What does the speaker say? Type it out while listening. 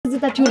is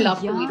it that you love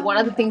to yeah. eat? What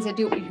are the things that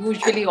you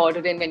usually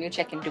order in when you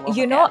check into a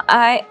You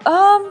hotel?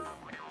 know,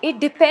 it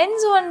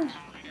depends on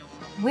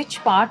which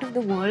part of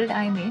the world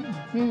I'm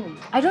in.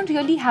 I don't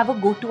really have a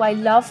go-to. I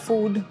love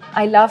food.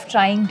 I love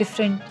trying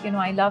different,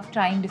 I love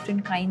trying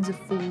different kinds of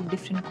food,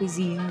 different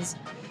cuisines.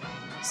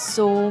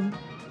 So,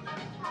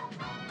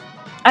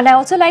 and I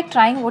also like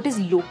trying what is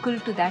local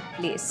to that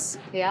place.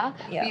 Yeah?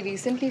 Yeah. We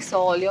recently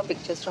saw all your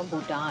pictures from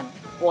Bhutan.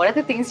 What are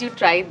the things you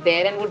tried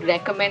there and would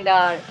recommend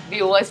our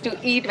viewers to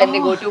eat when they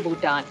go to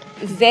Bhutan?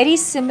 Very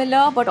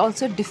similar but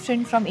also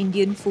different from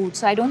Indian food.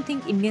 So I don't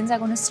think Indians are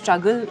going to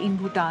struggle in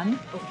Bhutan.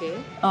 Okay.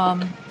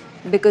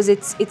 Because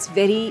it's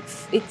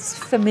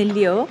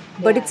familiar,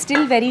 but Yeah. it's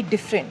still very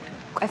different.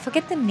 I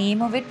forget the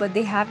name of it, but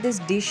they have this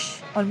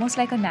dish, almost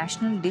like a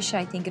national dish,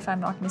 I think, if I'm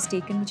not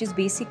mistaken, which is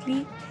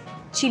basically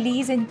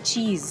chilies and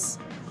cheese.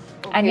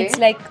 And Okay. it's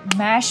like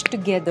mashed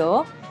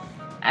together,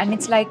 and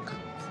it's like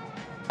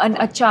an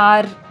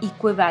achar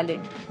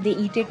equivalent. They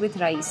eat it with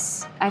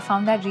rice. I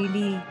found that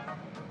really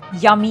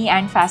yummy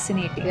and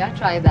fascinating. Yeah,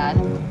 try that.